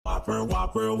Whopper,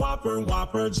 Whopper, Whopper,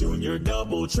 Whopper, Junior,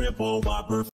 Double, Triple,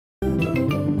 Whopper. I'm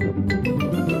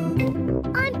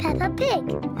Peppa Pig.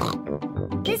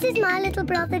 This is my little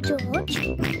brother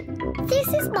George. This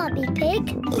is Mummy Pig.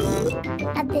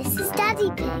 And this is Daddy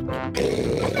Pig.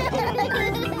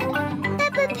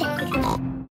 Peppa Pig.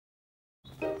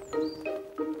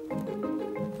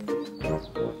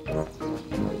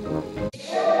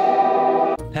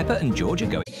 Peppa and George are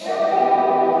going.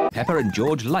 Peppa and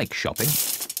George like shopping.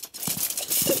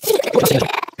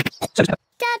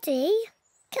 Daddy,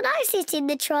 can I sit in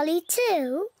the trolley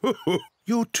too?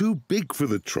 You're too big for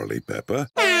the trolley, Peppa.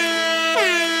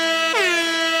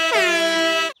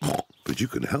 But you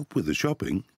can help with the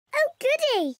shopping. Oh,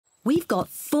 goody! We've got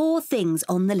 4 things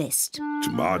on the list.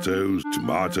 Tomatoes,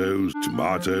 tomatoes,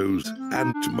 tomatoes,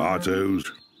 and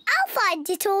tomatoes. I'll find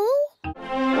it all.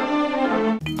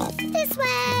 This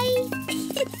way.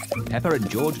 Peppa and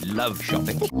George love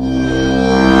shopping.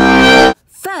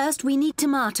 First, we need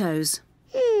tomatoes.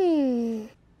 Here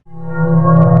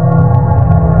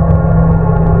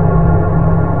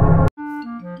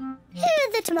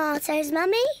are the tomatoes,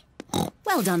 Mummy.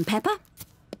 Well done, Peppa.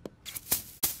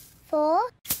 4,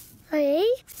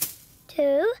 3,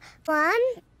 2, 1.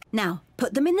 Now,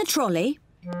 put them in the trolley.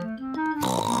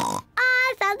 I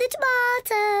found the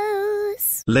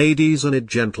tomatoes. Ladies and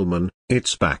gentlemen,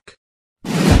 it's back.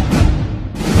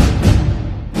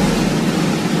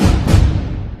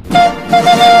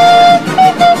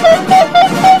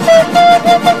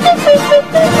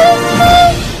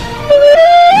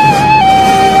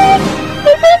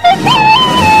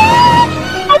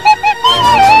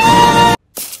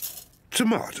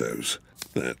 Tomatoes.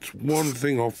 That's one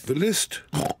thing off the list.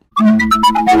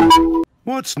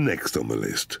 What's next on the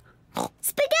list?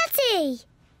 Spaghetti.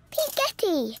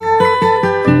 Spaghetti.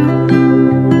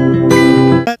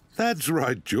 That's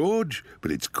right, George,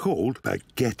 but it's called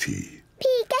spaghetti.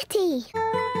 Spaghetti.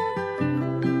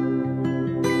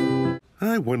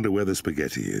 I wonder where the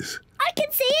spaghetti is. I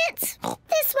can see it.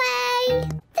 This way.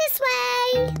 This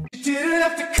way. You didn't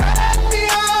have to cut me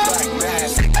off like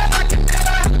that.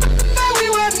 We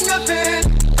were nothing.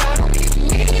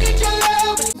 Needed your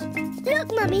love. Look,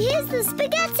 Mummy, here's the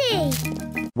spaghetti.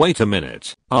 Wait a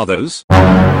minute, are those?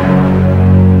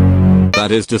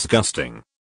 That is disgusting.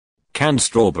 Canned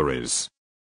strawberries.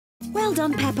 Well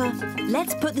done, Peppa.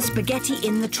 Let's put the spaghetti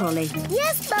in the trolley.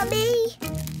 Yes, Mummy.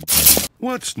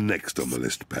 What's next on the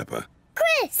list, Peppa?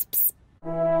 Crisps.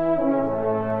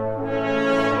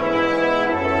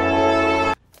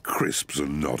 Crisps are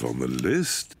not on the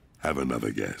list. Have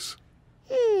another guess.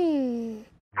 I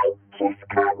just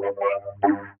can't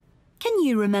remember. Can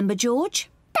you remember, George?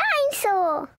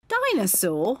 Dinosaur.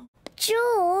 Dinosaur?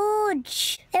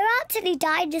 George, there aren't any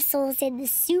dinosaurs in the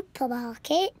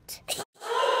supermarket.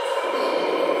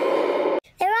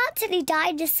 There aren't any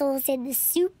dinosaurs in the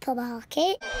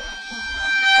supermarket.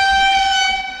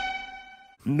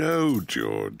 No,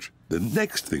 George. The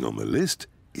next thing on the list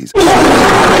is...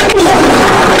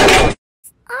 I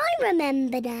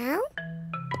remember now.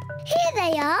 Here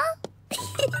they are.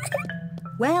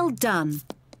 Well done.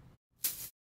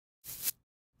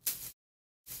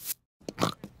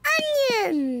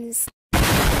 Onions.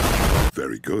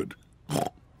 Very good.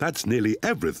 That's nearly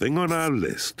everything on our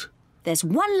list. There's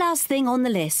one last thing on the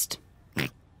list.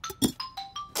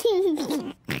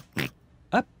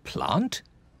 A plant?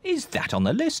 Is that on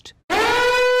the list?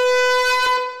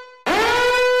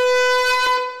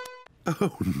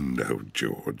 Oh, no,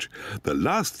 George. The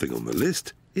last thing on the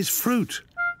list is fruit.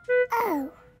 Oh.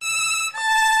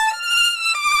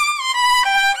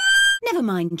 Never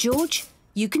mind, George.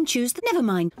 You can choose the... Never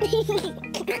mind.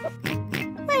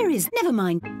 Where is... Never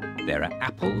mind. There are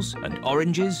apples and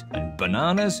oranges and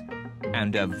bananas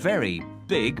and a very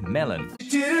big melon. You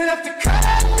didn't have to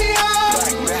cut me off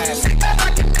like that.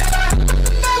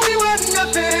 We were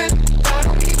nothing.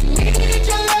 Needed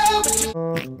your love.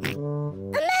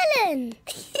 A melon.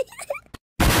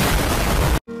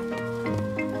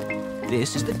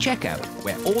 This is the checkout,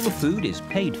 where all the food is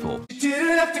paid for. You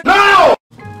didn't have to... No!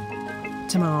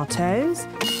 Tomatoes,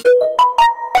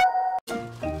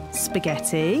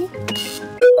 spaghetti,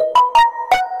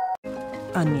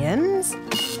 onions,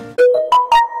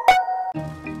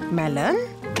 melon,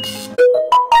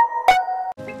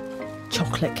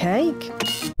 chocolate cake.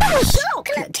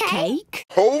 Chocolate cake.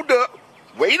 Hold up.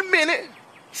 Wait a minute.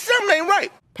 Something ain't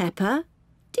right. Peppa,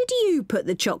 did you put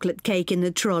the chocolate cake in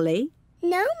the trolley?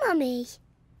 No, Mummy.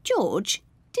 George,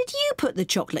 did you put the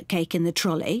chocolate cake in the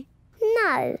trolley?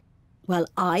 No. Well,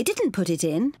 I didn't put it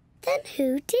in. Then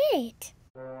who did?